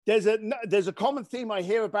there's a common theme I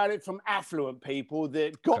hear about it from affluent people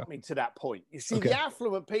that got me to that point. You see, the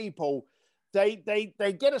affluent people, they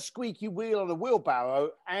get a squeaky wheel on a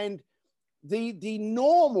wheelbarrow, and the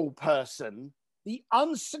normal person, the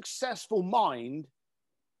unsuccessful mind,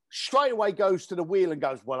 straight away goes to the wheel and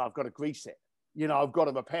goes, well, I've got to grease it. You know, I've got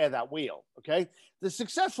to repair that wheel. Okay. The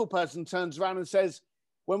successful person turns around and says,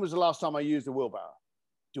 when was the last time I used a wheelbarrow?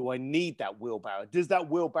 Do I need that wheelbarrow? Does that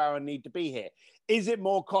wheelbarrow need to be here? Is it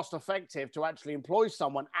more cost effective to actually employ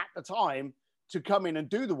someone at the time to come in and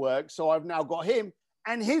do the work? So I've now got him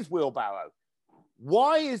and his wheelbarrow.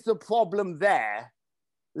 Why is the problem there?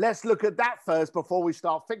 Let's look at that first before we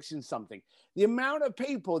start fixing something. The amount of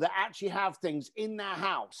people that actually have things in their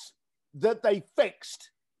house that they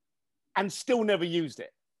fixed and still never used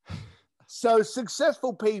it. So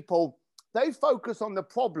successful people, they focus on the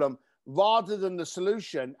problem rather than the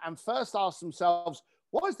solution, and first ask themselves,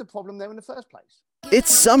 what is the problem there in the first place?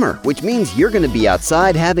 It's summer, which means you're going to be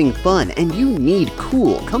outside having fun, and you need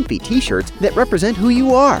cool, comfy t-shirts that represent who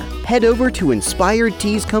you are. Head over to Inspired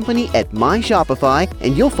Tees Company at My Shopify,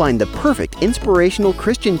 and you'll find the perfect inspirational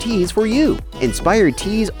Christian tees for you. Inspired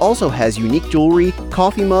Tees also has unique jewelry,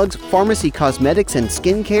 coffee mugs, pharmacy cosmetics and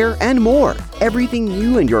skincare, and more. Everything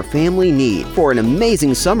you and your family need for an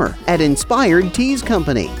amazing summer at Inspired Tees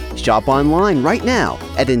Company. Shop online right now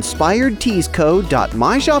at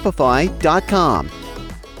inspiredteesco.myshopify.com.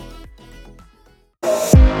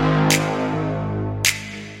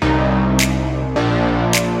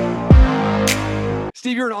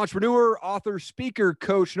 Steve, you're an entrepreneur, author, speaker,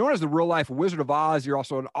 coach, known as the Real Life Wizard of Oz. You're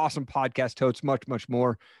also an awesome podcast host, much, much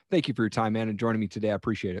more. Thank you for your time, man, and joining me today. I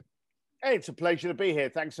appreciate it. Hey, it's a pleasure to be here.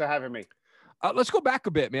 Thanks for having me. Let's go back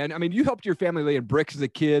a bit, man. I mean, you helped your family lay in bricks as a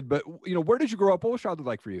kid, but where did you grow up? What was childhood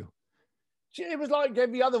like for you? It was like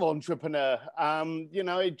every other entrepreneur.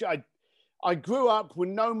 I grew up with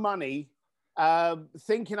no money,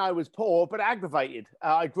 thinking I was poor, but aggravated.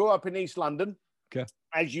 I grew up in East London. Okay.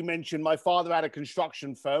 As you mentioned, my father had a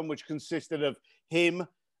construction firm, which consisted of him,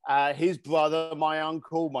 his brother, my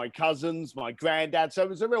uncle, my cousins, my granddad. So it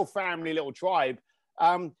was a real family little tribe.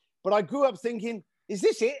 But I grew up thinking, is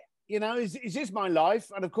this it? Is this my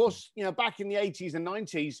life? And of course, back in the 80s and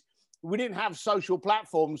 90s, we didn't have social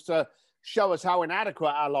platforms to show us how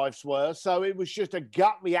inadequate our lives were. So it was just a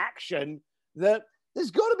gut reaction that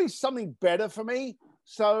there's got to be something better for me.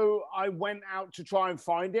 So I went out to try and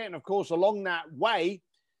find it. And of course, along that way,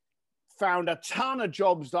 found a ton of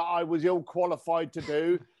jobs that I was ill qualified to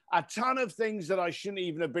do, a ton of things that I shouldn't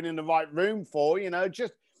even have been in the right room for, and I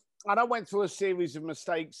went through a series of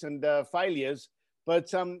mistakes and failures.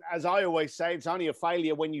 But as I always say, it's only a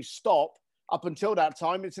failure when you stop. Up until that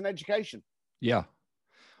time, it's an education. Yeah.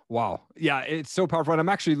 Wow. Yeah. It's so powerful. And I'm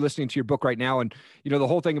actually listening to your book right now. And, the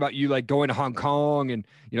whole thing about you, like going to Hong Kong and,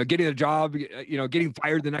 getting a job, getting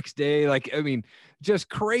fired the next day, just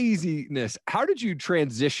craziness. How did you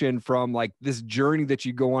transition from like this journey that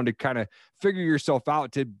you go on to kind of figure yourself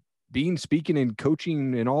out to speaking and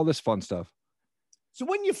coaching and all this fun stuff? So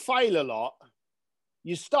when you fail a lot,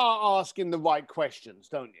 you start asking the right questions,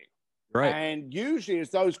 don't you? Right. And usually it's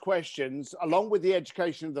those questions, along with the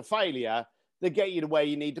education of the failure, that get you to where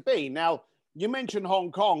you need to be. Now, you mentioned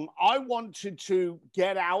Hong Kong. I wanted to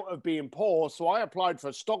get out of being poor, so I applied for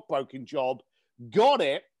a stockbroking job, got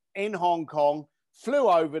it in Hong Kong, flew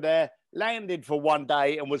over there, landed for one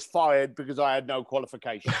day, and was fired because I had no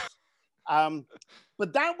qualifications.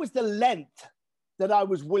 But that was the length that I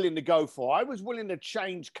was willing to go for. I was willing to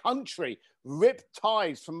change country, rip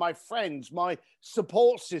ties from my friends, my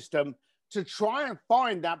support system, to try and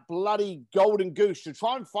find that bloody golden goose, to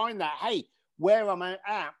try and find that, hey, where am I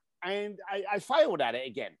at? And I failed at it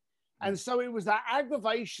again. And so it was that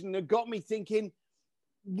aggravation that got me thinking,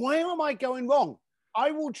 where am I going wrong?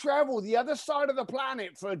 I will travel the other side of the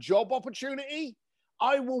planet for a job opportunity.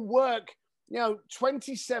 I will work,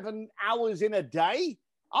 27 hours in a day.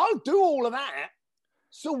 I'll do all of that.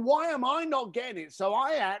 So why am I not getting it? So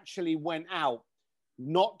I actually went out,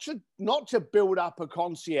 not to build up a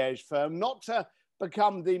concierge firm, not to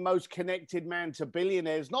become the most connected man to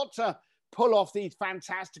billionaires, not to pull off these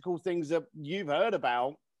fantastical things that you've heard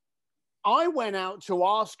about. I went out to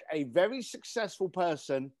ask a very successful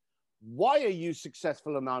person, why are you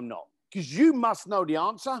successful and I'm not? Because you must know the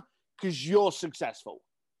answer, because you're successful.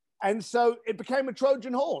 And so it became a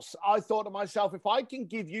Trojan horse. I thought to myself, if I can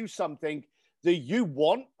give you something that you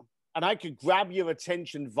want and I can grab your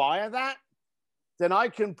attention via that, then I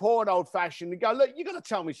can pour an old fashioned and go, look, you got to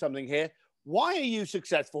tell me something here. Why are you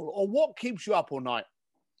successful? Or what keeps you up all night?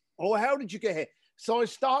 Or how did you get here? So I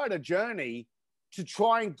started a journey to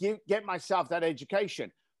try and get myself that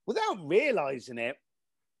education. Without realizing it,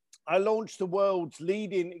 I launched the world's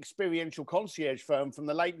leading experiential concierge firm from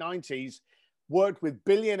the late 90s, worked with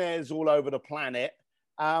billionaires all over the planet,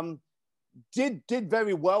 did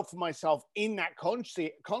very well for myself in that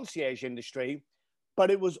concierge industry, but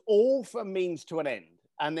it was all for means to an end.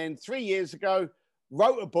 And then 3 years ago,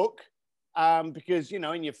 wrote a book because,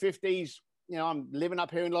 in your 50s, I'm living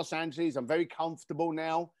up here in Los Angeles. I'm very comfortable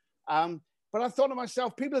now. But I thought to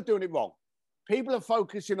myself, people are doing it wrong. People are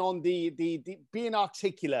focusing on the being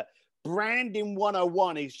articulate. Branding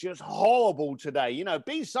 101 is just horrible today.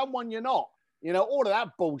 Be someone you're not. All of that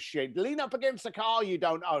bullshit. Lean up against a car you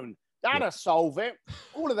don't own. That'll solve it.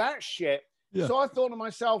 All of that shit. Yeah. So I thought to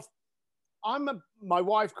myself, my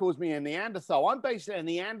wife calls me a Neanderthal. I'm basically a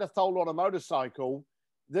Neanderthal on a motorcycle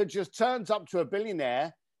that just turns up to a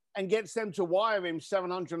billionaire and gets them to wire him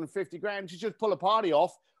 750 grand to just pull a party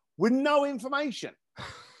off with no information.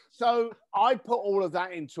 So I put all of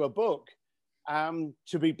that into a book,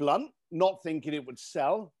 to be blunt, not thinking it would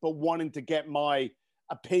sell, but wanting to get my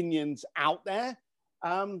opinions out there.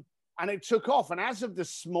 And it took off. And as of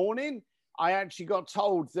this morning, I actually got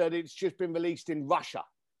told that it's just been released in Russia.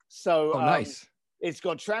 So nice. It's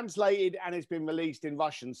got translated and it's been released in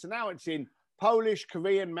Russian. So now it's in Polish,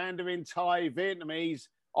 Korean, Mandarin, Thai, Vietnamese,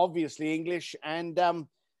 obviously English. And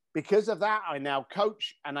because of that, I now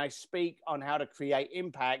coach and I speak on how to create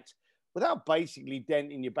impact without basically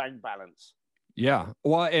denting your bank balance. Yeah.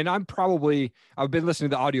 Well, and I've been listening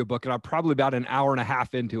to the audiobook and I'm probably about an hour and a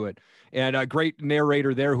half into it, and a great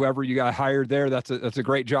narrator there, whoever you got hired there. That's a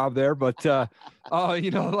great job there. But,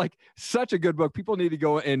 like such a good book. People need to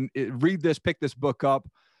go and read this, pick this book up.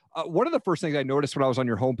 One of the first things I noticed when I was on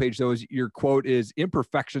your homepage, though, is your quote is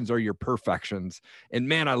imperfections are your perfections. And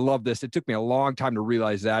man, I love this. It took me a long time to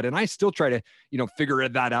realize that. And I still try to, figure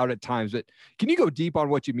that out at times. But can you go deep on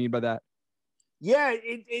what you mean by that? Yeah,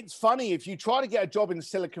 it's funny. If you try to get a job in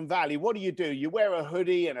Silicon Valley, what do? You wear a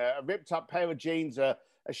hoodie and a ripped up pair of jeans, a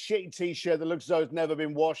shitty t-shirt that looks as though it's never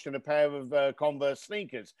been washed, and a pair of Converse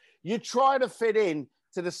sneakers. You try to fit in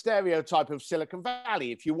to the stereotype of Silicon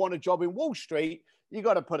Valley. If you want a job in Wall Street, you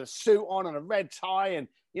got to put a suit on and a red tie and,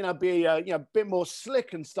 be a bit more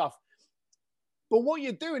slick and stuff. But what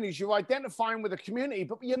you're doing is you're identifying with the community,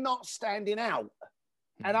 but you're not standing out.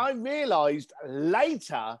 And I realized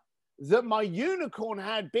later that my unicorn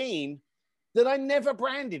had been that I never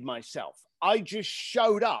branded myself. I just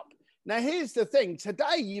showed up. Now, here's the thing.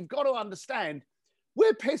 Today, you've got to understand,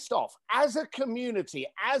 we're pissed off as a community,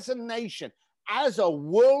 as a nation, as a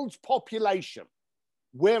world's population.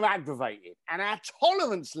 We're aggravated, and our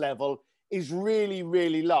tolerance level is really,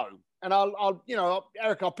 really low. And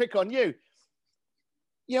Eric, I'll pick on you.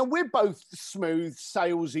 We're both smooth,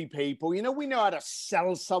 salesy people. We know how to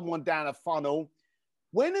sell someone down a funnel.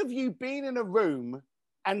 When have you been in a room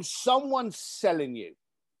and someone's selling you,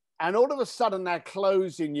 and all of a sudden they're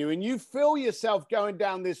closing you, and you feel yourself going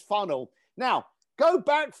down this funnel? Now, go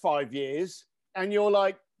back 5 years, and you're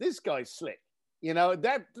like, this guy's slick.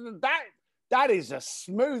 That is a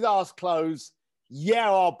smooth ass close.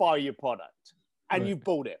 Yeah, I'll buy your product. And You've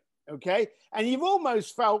bought it. Okay. And you've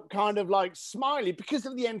almost felt kind of like smiley because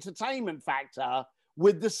of the entertainment factor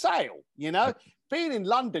with the sale, being in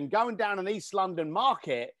London, going down an East London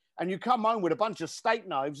market, and you come home with a bunch of steak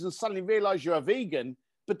knives and suddenly realize you're a vegan,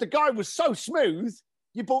 but the guy was so smooth,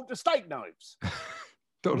 you bought the steak knives.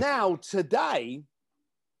 Totally. Now, today,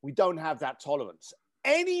 we don't have that tolerance.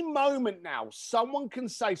 Any moment now, someone can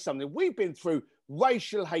say something. We've been through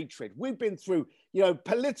racial hatred. We've been through,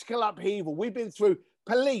 political upheaval. We've been through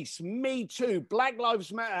police, Me Too, Black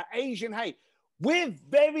Lives Matter, Asian hate. We're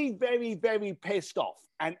very, very, very pissed off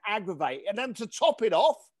and aggravated. And then to top it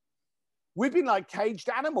off, we've been like caged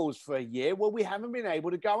animals for a year where we haven't been able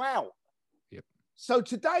to go out. Yep. So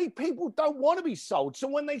today, people don't want to be sold. So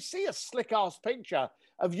when they see a slick ass picture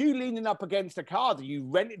of you leaning up against a car that you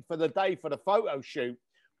rented for the day for the photo shoot,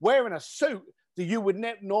 wearing a suit that you would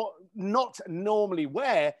not normally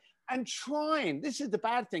wear, and this is the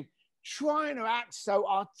bad thing, trying to act so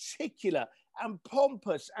articulate and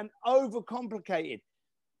pompous and overcomplicated.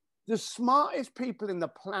 The smartest people in the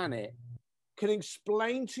planet can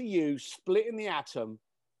explain to you splitting the atom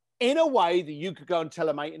in a way that you could go and tell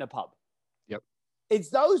a mate in a pub. Yep. It's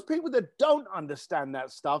those people that don't understand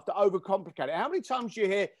that stuff that overcomplicate it. How many times do you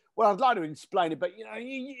hear, well, I'd like to explain it, but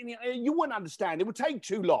you wouldn't understand. It would take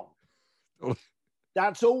too long.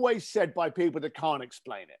 That's always said by people that can't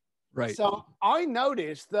explain it. Right. So I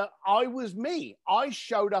noticed that I was me. I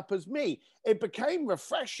showed up as me. It became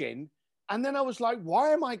refreshing. And then I was like,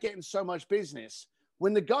 why am I getting so much business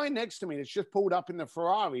when the guy next to me that's just pulled up in the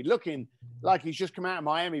Ferrari looking like he's just come out of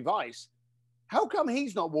Miami Vice, how come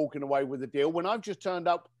he's not walking away with the deal when I've just turned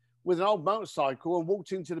up with an old motorcycle and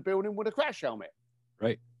walked into the building with a crash helmet.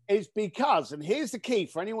 Right. It's because, and here's the key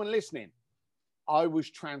for anyone listening, I was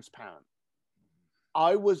transparent.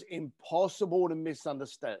 I was impossible to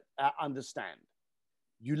understand.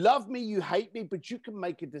 You love me, you hate me, but you can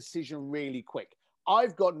make a decision really quick.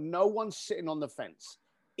 I've got no one sitting on the fence.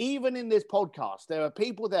 Even in this podcast, there are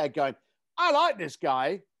people there going, I like this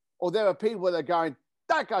guy. Or there are people that are going,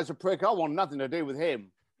 that guy's a prick. I want nothing to do with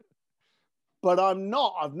him. But I've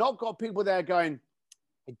not got people there going,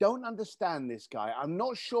 I don't understand this guy. I'm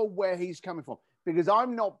not sure where he's coming from, because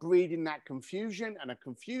I'm not breeding that confusion, and a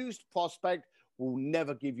confused prospect will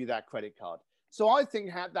never give you that credit card. So I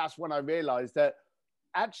think that's when I realized that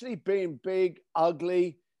actually being big,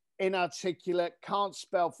 ugly, inarticulate, can't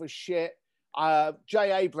spell for shit.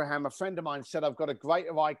 Jay Abraham, a friend of mine, said I've got a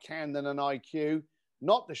greater ICANN than an IQ,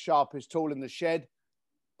 not the sharpest tool in the shed,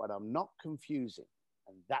 but I'm not confusing.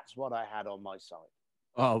 And that's what I had on my side.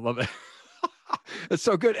 Oh, I love it. It's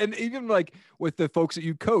so good. And even like with the folks that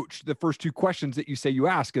you coach, the first two questions that you say you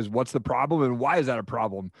ask is, what's the problem and why is that a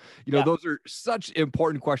problem? You know, those are such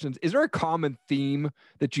important questions. Is there a common theme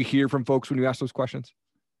that you hear from folks when you ask those questions?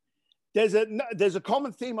 There's a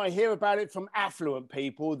common theme. I hear about it from affluent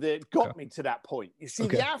people that got me to that point. You see,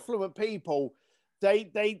 the affluent people,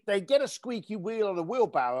 they get a squeaky wheel on a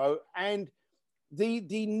wheelbarrow, and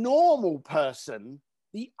the normal person,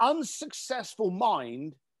 the unsuccessful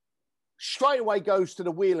mind, straight away goes to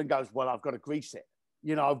the wheel and goes, well, I've got to grease it.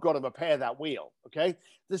 You know, I've got to repair that wheel. Okay.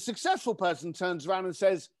 The successful person turns around and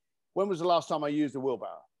says, when was the last time I used a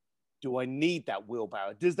wheelbarrow? Do I need that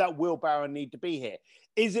wheelbarrow? Does that wheelbarrow need to be here?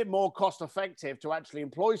 Is it more cost effective to actually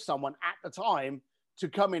employ someone at the time to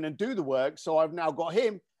come in and do the work? So I've now got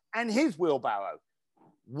him and his wheelbarrow.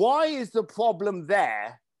 Why is the problem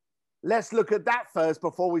there? Let's look at that first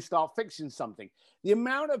before we start fixing something. The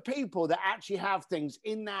amount of people that actually have things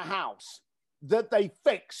in their house that they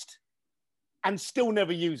fixed and still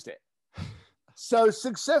never used it. So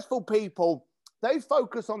successful people, they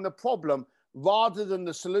focus on the problem rather than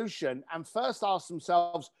the solution, and first ask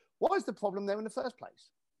themselves, what is the problem there in the first place?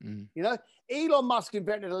 You know, Elon Musk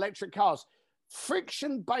invented electric cars.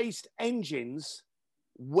 Friction-based engines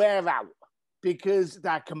wear out because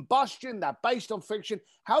they're combustion, they're based on friction.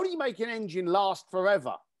 How do you make an engine last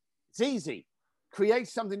forever? It's easy. Create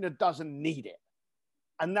something that doesn't need it.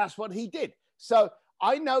 And that's what he did. So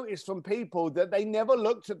I noticed from people that they never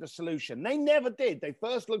looked at the solution. They never did. They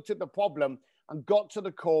first looked at the problem and got to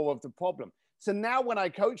the core of the problem. So now when I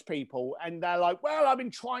coach people and they're like, well, I've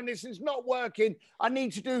been trying this, it's not working, I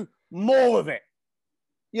need to do more of it.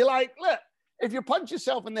 You're like, look, if you punch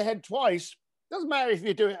yourself in the head twice, doesn't matter if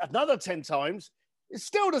you do it another 10 times, it's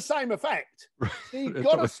still the same effect. So you've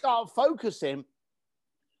got to start focusing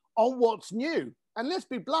on what's new. And let's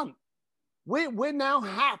be blunt, we're now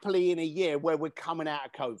happily in a year where we're coming out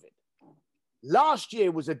of COVID. Last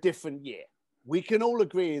year was a different year. We can all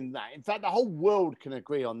agree on that. In fact, the whole world can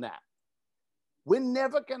agree on that. We're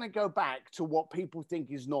never going to go back to what people think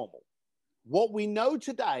is normal. What we know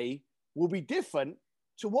today will be different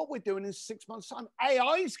to what we're doing in 6 months' time.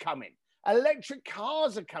 AI is coming. Electric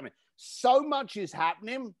cars are coming. So much is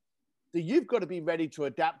happening that you've got to be ready to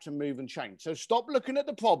adapt and move and change. So stop looking at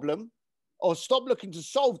the problem, or stop looking to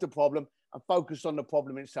solve the problem, and focus on the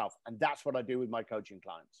problem itself. And that's what I do with my coaching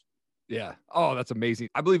clients. Yeah. Oh, that's amazing.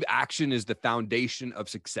 I believe action is the foundation of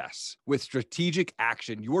success. With strategic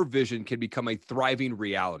action, your vision can become a thriving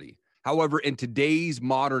reality. However, in today's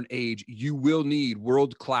modern age, you will need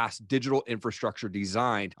world-class digital infrastructure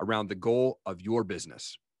designed around the goal of your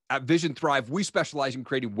business. At Vision Thrive, we specialize in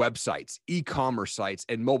creating websites, e-commerce sites,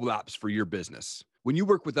 and mobile apps for your business. When you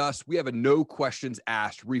work with us, we have a no questions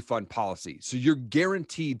asked refund policy, so you're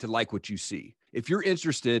guaranteed to like what you see. If you're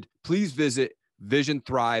interested, please visit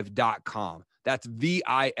visionthrive.com. That's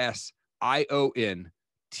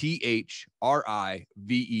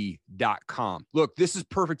VISIONTHRIVE.com. Look, this is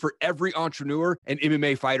perfect for every entrepreneur and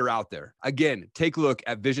MMA fighter out there. Again, take a look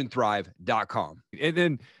at visionthrive.com. And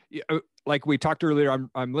then, like we talked earlier,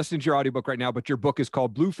 I'm listening to your audiobook right now, but your book is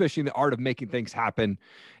called BLUEFISHING, The Art of Making Things Happen.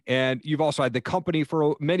 And you've also had the company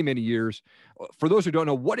for many, many years. For those who don't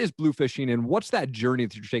know, what is BLUEFISHING and what's that journey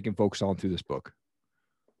that you're taking folks on through this book?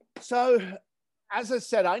 So, as I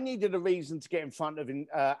said, I needed a reason to get in front of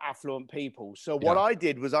affluent people. So what I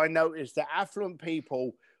did was I noticed that affluent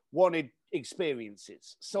people wanted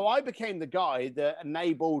experiences. So I became the guy that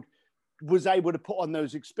was able to put on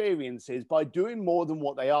those experiences by doing more than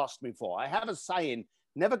what they asked me for. I have a saying,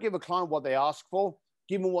 never give a client what they ask for,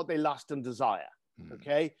 give them what they lust and desire.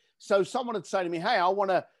 Okay. So someone would say to me, hey, I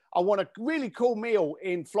want a really cool meal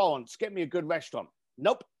in Florence. Get me a good restaurant.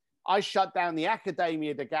 Nope. I shut down the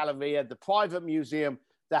Accademia de Galleria, the private museum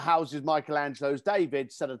that houses Michelangelo's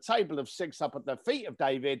David, set a table of 6 up at the feet of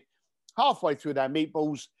David. Halfway through their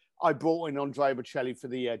meatballs, I brought in Andrea Bocelli for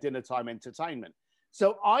the dinner time entertainment.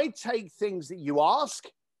 So I take things that you ask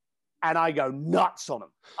and I go nuts on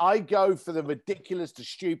them. I go for the ridiculous, the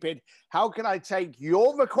stupid. How can I take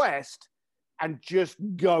your request and just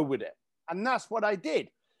go with it? And that's what I did.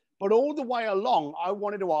 But all the way along, I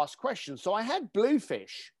wanted to ask questions. So I had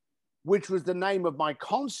Bluefish, which was the name of my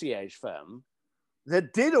concierge firm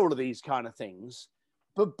that did all of these kind of things.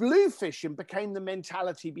 But Bluefishing became the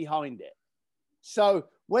mentality behind it. So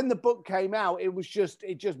when the book came out,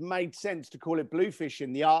 it just made sense to call it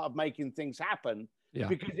Bluefishing, the art of making things happen,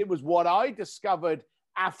 because it was what I discovered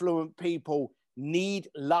affluent people need,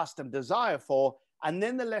 lust, and desire for. And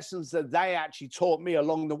then the lessons that they actually taught me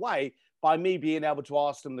along the way by me being able to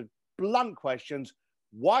ask them the blunt questions.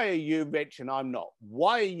 Why are you rich and I'm not?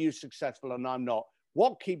 Why are you successful and I'm not?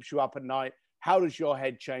 What keeps you up at night? How does your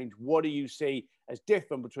head change? What do you see as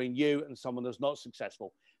different between you and someone that's not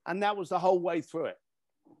successful? And that was the whole way through it.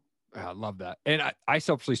 I love that. And I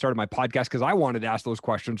selfishly started my podcast because I wanted to ask those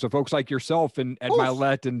questions. So folks like yourself and Ed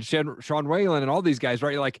Milet and Sean Whalen and all these guys,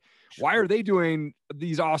 right? Like, why are they doing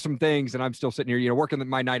these awesome things? And I'm still sitting here, working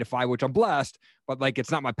my 9 to 5, which I'm blessed, but like,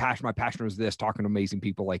 it's not my passion. My passion was this, talking to amazing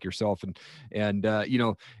people like yourself. And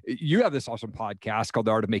you have this awesome podcast called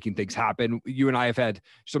The Art of Making Things Happen. You and I have had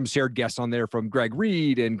some shared guests on there from Greg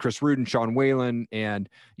Reed and Chris Rudin, Sean Whalen, and,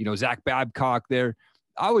 Zach Babcock there.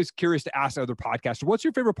 I was curious to ask other podcasters, what's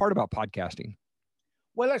your favorite part about podcasting?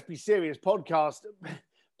 Well, let's be serious. Podcast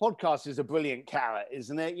is a brilliant carrot,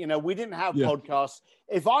 isn't it? We didn't have podcasts.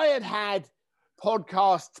 If I had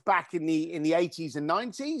podcasts back in the 80s and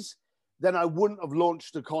 90s, then I wouldn't have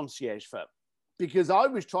launched the concierge firm, because I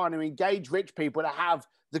was trying to engage rich people to have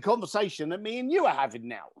the conversation that me and you are having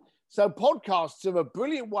now. So podcasts are a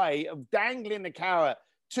brilliant way of dangling the carrot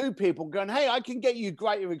to people going, hey, I can get you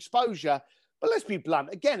greater exposure. But let's be blunt.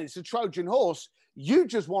 Again, it's a Trojan horse. You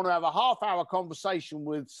just want to have a half-hour conversation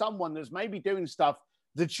with someone that's maybe doing stuff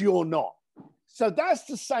that you're not. So that's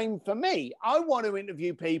the same for me. I want to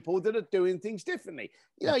interview people that are doing things differently.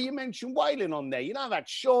 You mentioned Whalen on there. I've had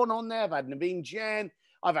Sean on there. I've had Naveen Jain.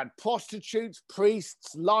 I've had prostitutes,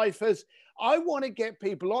 priests, lifers. I want to get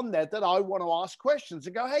people on there that I want to ask questions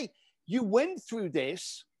and go, hey, you went through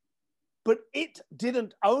this, but it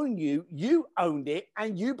didn't own you. You owned it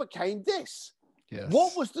and you became this. Yes.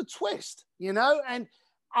 What was the twist? And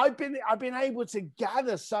I've been able to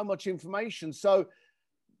gather so much information. So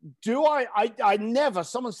I never,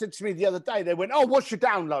 someone said to me the other day, they went, oh, what's your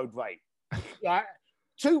download rate?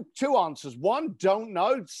 Two answers. One, don't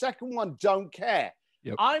know. Second one, don't care.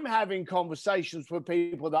 Yep. I'm having conversations with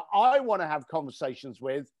people that I want to have conversations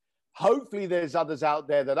with. Hopefully there's others out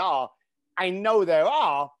there that are. I know there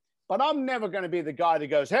are. But I'm never going to be the guy that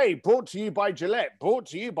goes, hey, brought to you by Gillette, brought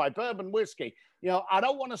to you by Bourbon Whiskey. I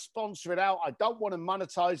don't want to sponsor it out. I don't want to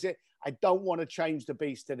monetize it. I don't want to change the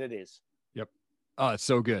beast that it is. Yep. Oh, it's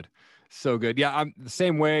so good. So good. Yeah, I'm the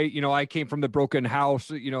same way. I came from the broken house,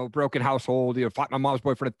 broken household. Fought my mom's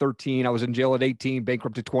boyfriend at 13. I was in jail at 18,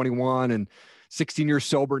 bankrupt at 21, and 16 years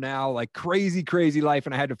sober now. Like crazy, crazy life.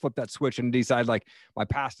 And I had to flip that switch and decide like my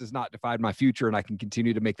past does not define my future, and I can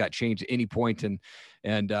continue to make that change at any point. And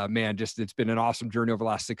man, it's been an awesome journey over the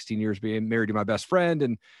last 16 years, being married to my best friend.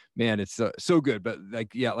 And man, it's so good. But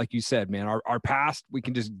like you said, man, our past, we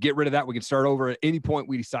can just get rid of that. We can start over at any point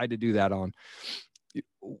we decide to do that on.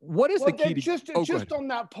 What is the key to just on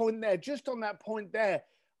that point there,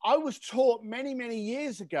 I was taught many, many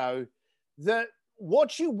years ago that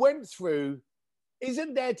what you went through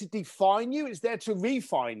isn't there to define you, it's there to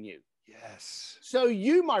refine you. Yes. So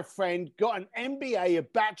you, my friend, got an MBA, a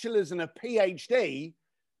bachelor's, and a PhD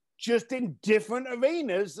just in different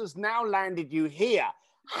arenas that's now landed you here.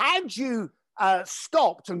 Had you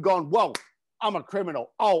stopped and gone, well, I'm a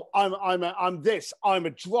criminal. Oh, I'm this. I'm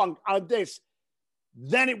a drunk. I'm this.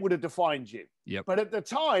 Then it would have defined you. Yep. But at the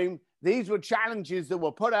time, these were challenges that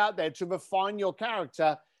were put out there to refine your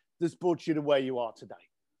character that's brought you to where you are today.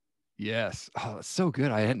 Yes. Oh, that's so good.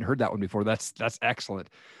 I hadn't heard that one before. That's excellent.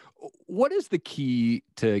 What is the key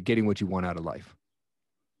to getting what you want out of life?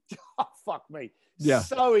 Oh, fuck me. Yeah.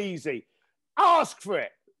 So easy. Ask for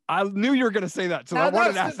it. I knew you were going to say that. So now, I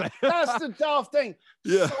wanted to ask that. That's the daft thing.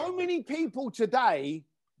 Yeah. So many people today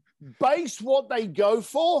base what they go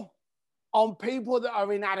for on people that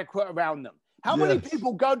are inadequate around them. How many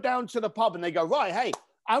people go down to the pub and they go, right, hey,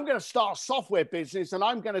 I'm going to start a software business and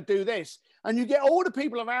I'm going to do this. And you get all the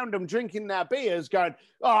people around them drinking their beers going,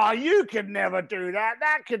 oh, you could never do that.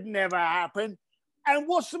 That could never happen. And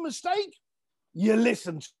what's the mistake? You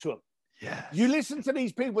listen to them. Yes. You listen to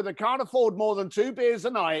these people that can't afford more than 2 beers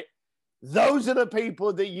a night. Those are the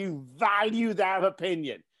people that you value their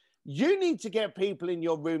opinion. You need to get people in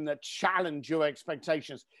your room that challenge your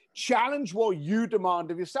expectations, challenge what you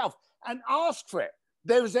demand of yourself, and ask for it.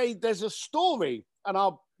 There's a story, and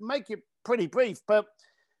I'll make it pretty brief, but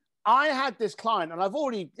I had this client, and I've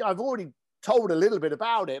already told a little bit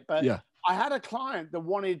about it, but yeah. I had a client that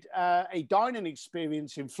wanted a dining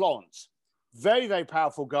experience in Florence. Very, very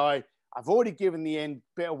powerful guy. I've already given the end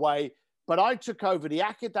bit away, but I took over the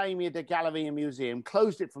Accademia de Galleria Museum,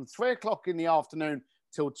 closed it from 3 o'clock in the afternoon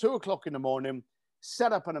till 2 o'clock in the morning,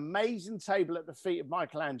 set up an amazing table at the feet of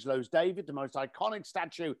Michelangelo's David, the most iconic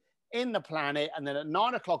statue in the planet. And then at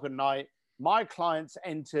 9 o'clock at night, my clients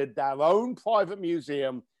entered their own private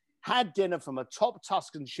museum, had dinner from a top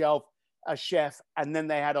Tuscan chef, and then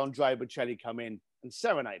they had Andrea Bocelli come in and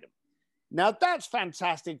serenade them. Now, that's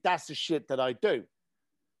fantastic. That's the shit that I do.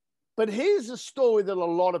 But here's a story that a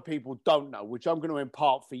lot of people don't know, which I'm going to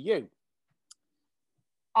impart for you.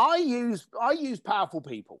 I use powerful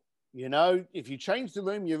people. You know, if you change the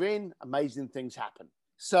room you're in, amazing things happen.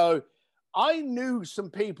 So I knew some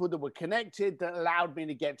people that were connected that allowed me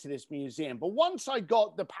to get to this museum. But once I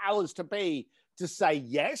got the powers to be to say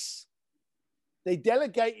yes, they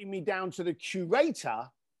delegated me down to the curator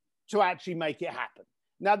to actually make it happen.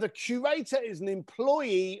 Now, the curator is an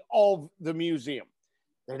employee of the museum.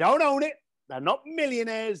 They don't own it. They're not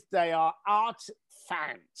millionaires. They are art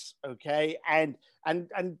fans, okay? And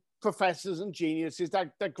professors and geniuses.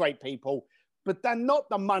 They're great people, but they're not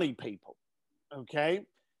the money people, okay?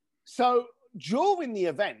 So during the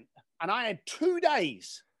event, and I had 2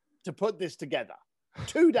 days to put this together,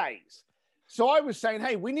 2 days. So I was saying,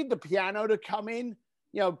 hey, we need the piano to come in,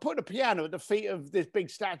 put a piano at the feet of this big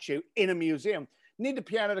statue in a museum. Need the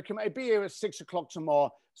piano to come, it'd be here at 6 o'clock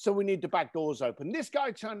tomorrow, so we need the back doors open. This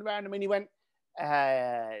guy turned around to me and he went,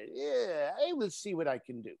 yeah, I will see what I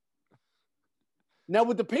can do. Now,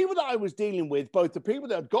 with the people that I was dealing with, both the people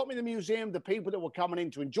that had got me the museum, the people that were coming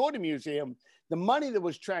in to enjoy the museum, the money that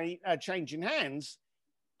was changing hands,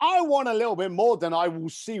 I want a little bit more than I will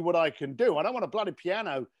see what I can do. I don't want a bloody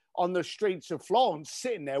piano on the streets of Florence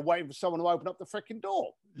sitting there waiting for someone to open up the freaking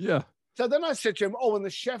door. Yeah. So then I said to him, and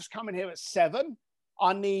the chef's coming here at 7.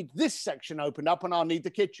 I need this section opened up and I need the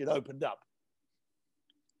kitchen opened up.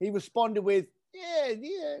 He responded with, yeah,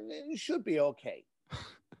 it should be okay.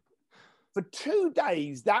 For 2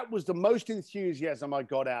 days, that was the most enthusiasm I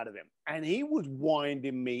got out of him. And he was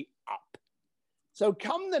winding me up. So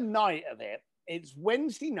come the night of it, it's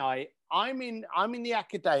Wednesday night. I'm in the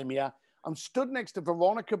Accademia. I'm stood next to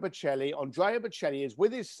Veronica Bocelli. Andrea Bocelli is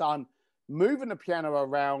with his son, moving the piano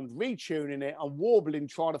around, retuning it, and warbling,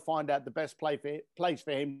 trying to find out the best place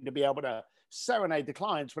for him to be able to serenade the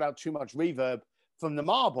clients without too much reverb from the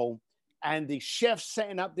marble. And the chef's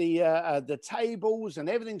setting up the tables, and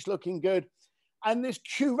everything's looking good. And this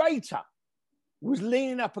curator was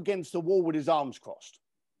leaning up against the wall with his arms crossed.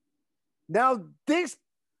 Now, this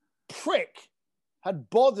prick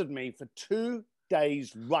had bothered me for 2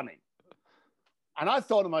 days running. And I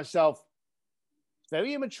thought to myself,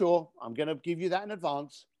 very immature. I'm going to give you that in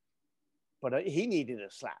advance. But he needed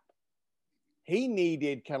a slap. He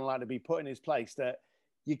needed kind of like to be put in his place that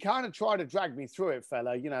you kind of try to drag me through it,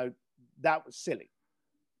 fella. That was silly.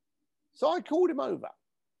 So I called him over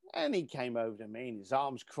and he came over to me and his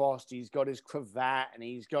arms crossed. He's got his cravat and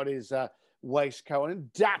he's got his waistcoat,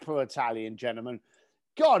 and dapper Italian gentleman.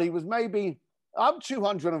 God, he was maybe, I'm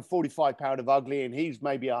 245 pounds of ugly and he's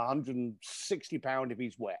maybe 160 pounds if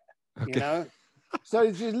he's wet, you know? So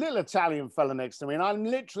there's this little Italian fella next to me, and I'm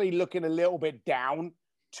literally looking a little bit down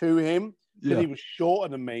to him because he was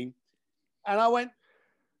shorter than me. And I went,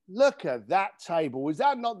 look at that table. Is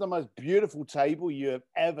that not the most beautiful table you have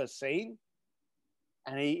ever seen?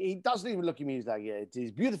 And he doesn't even look at me. He's like, yeah, it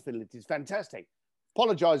is beautiful. It is fantastic.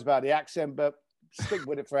 Apologize about the accent, but stick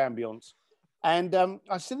with it for ambience. And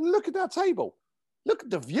I said, look at that table. Look at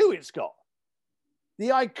the view it's got. The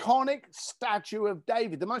iconic statue of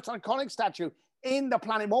David, the most iconic statue in the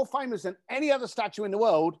planet, more famous than any other statue in the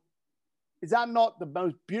world. Is that not the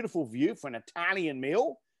most beautiful view for an Italian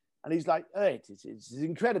meal? And he's like, oh, it's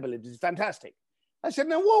incredible. It is fantastic. I said,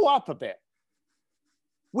 now whoa up a bit.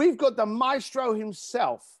 We've got the maestro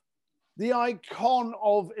himself, the icon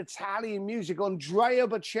of Italian music, Andrea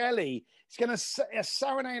Bocelli. He's going to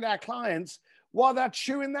serenade our clients while they're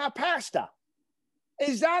chewing their pasta.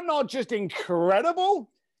 Is that not just incredible?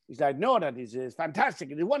 He's like, no, that is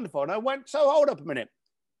fantastic. It is wonderful. And I went, so hold up a minute.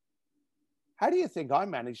 How do you think I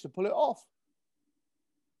managed to pull it off?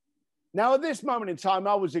 Now, at this moment in time,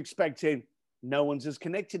 I was expecting, No one's as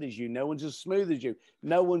connected as you. No one's as smooth as you.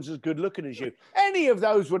 No one's as good looking as you. Any of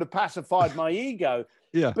those would have pacified my ego.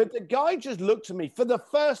 Yeah. But the guy just looked at me for the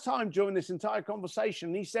first time during this entire conversation.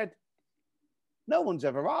 And he said, no one's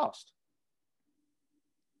ever asked.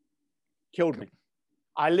 Killed me.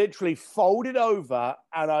 I literally folded over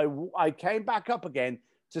and I came back up again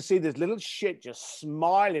to see this little shit just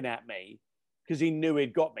smiling at me because he knew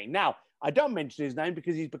he'd got me. Now, I don't mention his name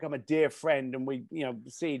because he's become a dear friend and we,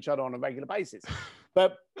 see each other on a regular basis.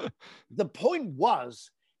 But the point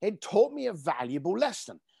was, it taught me a valuable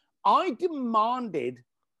lesson. I demanded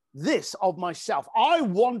this of myself. I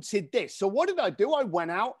wanted this. So what did I do? I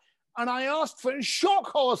went out and I asked for it.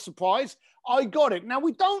 Shock, horror, surprise, I got it. Now,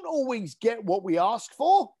 we don't always get what we ask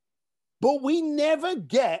for, but we never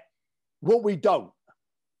get what we don't.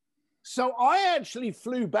 So I actually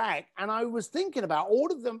flew back and I was thinking about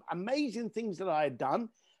all of the amazing things that I had done.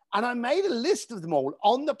 And I made a list of them all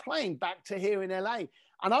on the plane back to here in LA.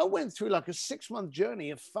 And I went through like a 6-month journey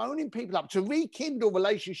of phoning people up to rekindle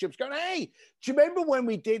relationships, going, hey, do you remember when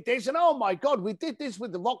we did this? And oh my God, we did this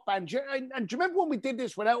with the rock band. And do you remember when we did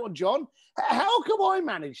this with Elton John? How come I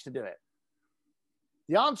managed to do it?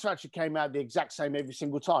 The answer actually came out the exact same every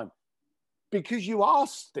single time. Because you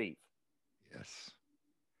asked, Steve. Yes.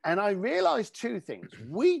 And I realized 2 things.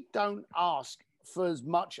 We don't ask for as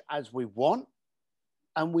much as we want,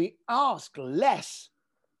 and we ask less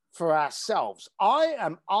for ourselves. I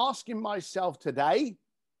am asking myself today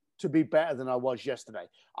to be better than I was yesterday.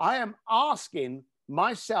 I am asking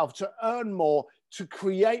myself to earn more, to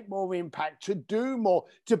create more impact, to do more,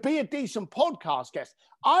 to be a decent podcast guest.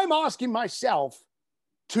 I'm asking myself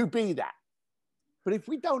to be that. But if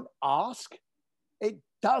we don't ask, it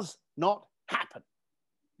does not happen.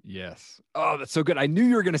 Yes. Oh, that's so good. I knew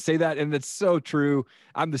you were going to say that. And that's so true.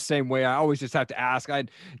 I'm the same way. I always just have to ask. I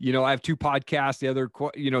have 2 podcasts. The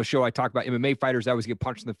other, show I talk about MMA fighters. I always get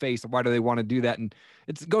punched in the face. Why do they want to do that? And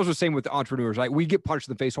it goes the same with the entrepreneurs. Like we get punched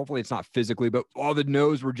in the face. Hopefully it's not physically, but all the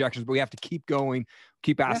no's, rejections, but we have to keep going,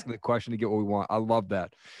 keep asking the question to get what we want. I love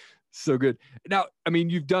that. So good. Now, I mean,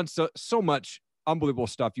 you've done so much unbelievable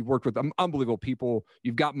stuff. You've worked with unbelievable people.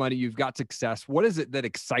 You've got money. You've got success. What is it that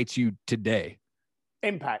excites you today?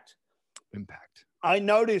 Impact. Impact. I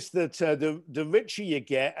noticed that the richer you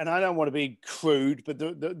get, and I don't want to be crude, but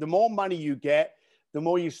the more money you get, the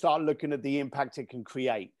more you start looking at the impact it can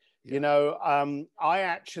create. Yeah. I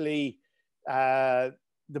actually, the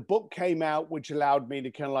book came out, which allowed me to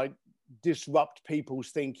kind of like disrupt people's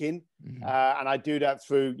thinking. Mm-hmm. And I do that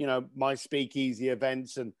through, my speakeasy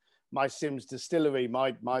events and my Sims Distillery.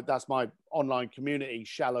 That's my online community,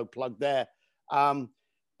 shallow plug there.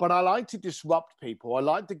 But I like to disrupt people. I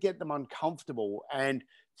like to get them uncomfortable. And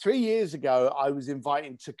 3 years ago, I was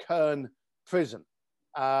invited to Kern prison.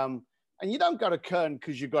 And you don't go to Kern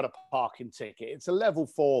because you've got a parking ticket. It's a level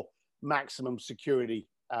 4 maximum security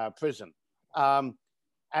prison. And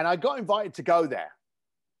I got invited to go there.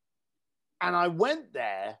 And I went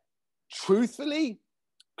there truthfully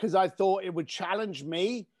because I thought it would challenge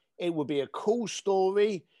me. It would be a cool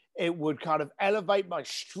story. It would kind of elevate my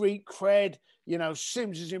street cred.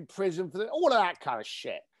 Sims is in prison for all of that kind of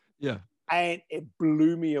shit. Yeah. And it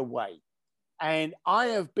blew me away. And I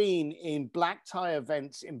have been in black tie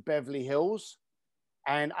events in Beverly Hills.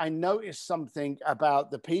 And I noticed something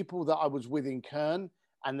about the people that I was with in Kern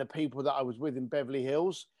and the people that I was with in Beverly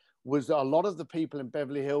Hills was that a lot of the people in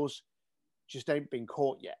Beverly Hills just ain't been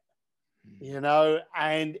caught yet,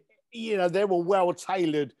 and, they were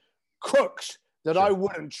well-tailored crooks that I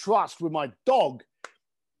wouldn't trust with my dog.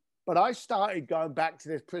 But I started going back to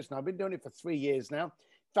this prison. I've been doing it for 3 years now. In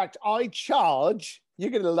fact, I charge,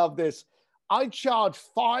 you're going to love this, I charge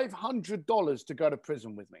 $500 to go to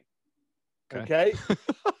prison with me. Okay?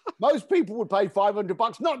 Most people would pay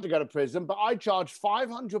 $500 not to go to prison, but I charge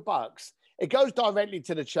 $500. It goes directly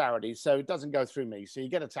to the charity, so it doesn't go through me. So you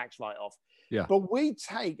get a tax write-off. Yeah. But we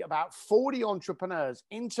take about 40 entrepreneurs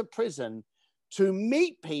into prison to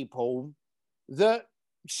meet people that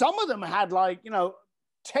some of them had $10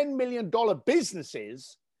 million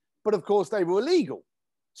businesses, but of course they were illegal.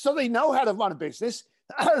 So they know how to run a business.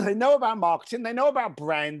 They know about marketing. They know about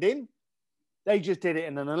branding. They just did it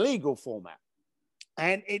in an illegal format.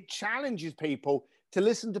 And it challenges people to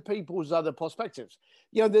listen to people's other perspectives.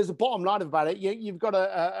 There's a bottom line about it. You've got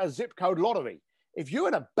a zip code lottery. If you're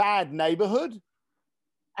in a bad neighborhood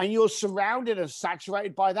and you're surrounded and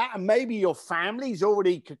saturated by that, and maybe your family's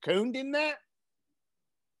already cocooned in that,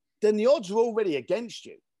 then the odds are already against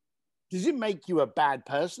you. Does it make you a bad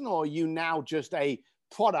person, or are you now just a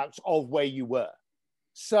product of where you were?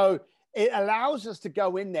 So it allows us to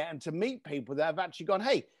go in there and to meet people that have actually gone,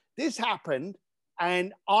 hey, this happened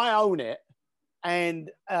and I own it. And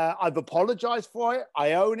I've apologized for it.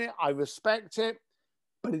 I own it. I respect it.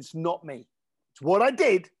 But it's not me. It's what I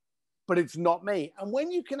did, but it's not me. And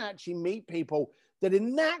when you can actually meet people that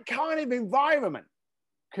in that kind of environment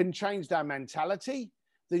can change their mentality,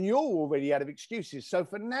 then you're already out of excuses. So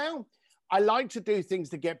for now, I like to do things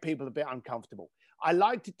to get people a bit uncomfortable. I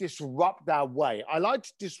like to disrupt their way. I like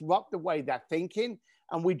to disrupt the way they're thinking.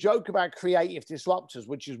 And we joke about creative disruptors,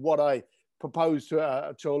 which is what I propose to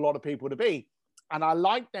a lot of people to be. And I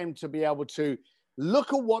like them to be able to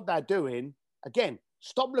look at what they're doing. Again,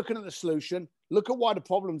 stop looking at the solution, look at why the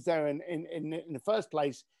problem's there in the first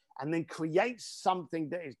place, and then create something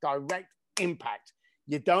that is direct impact.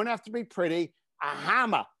 You don't have to be pretty. A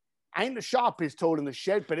hammer ain't the sharpest tool in the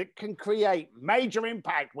shed, but it can create major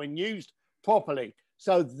impact when used properly.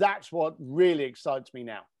 So that's what really excites me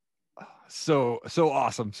now. So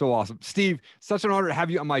awesome. So awesome. Steve, such an honor to have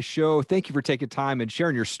you on my show. Thank you for taking time and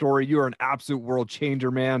sharing your story. You are an absolute world changer,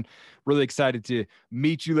 man. Really excited to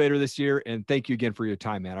meet you later this year. And thank you again for your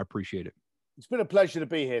time, man. I appreciate it. It's been a pleasure to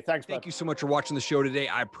be here. Thanks, Thank you so much for watching the show today.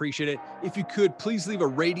 I appreciate it. If you could, please leave a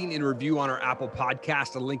rating and review on our Apple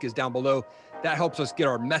podcast. The link is down below. That helps us get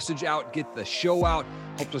our message out, get the show out,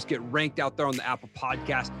 helps us get ranked out there on the Apple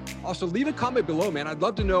podcast. Also, leave a comment below, man. I'd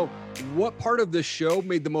love to know what part of this show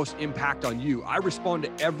made the most impact on you. I respond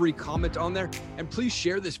to every comment on there. And please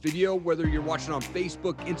share this video, whether you're watching on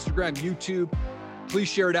Facebook, Instagram, YouTube. Please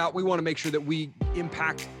share it out. We want to make sure that we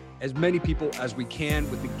impact as many people as we can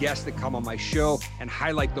with the guests that come on my show and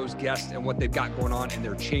highlight those guests and what they've got going on, and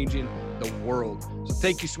they're changing the world. So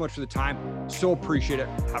thank you so much for the time. So appreciate it.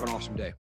 Have an awesome day.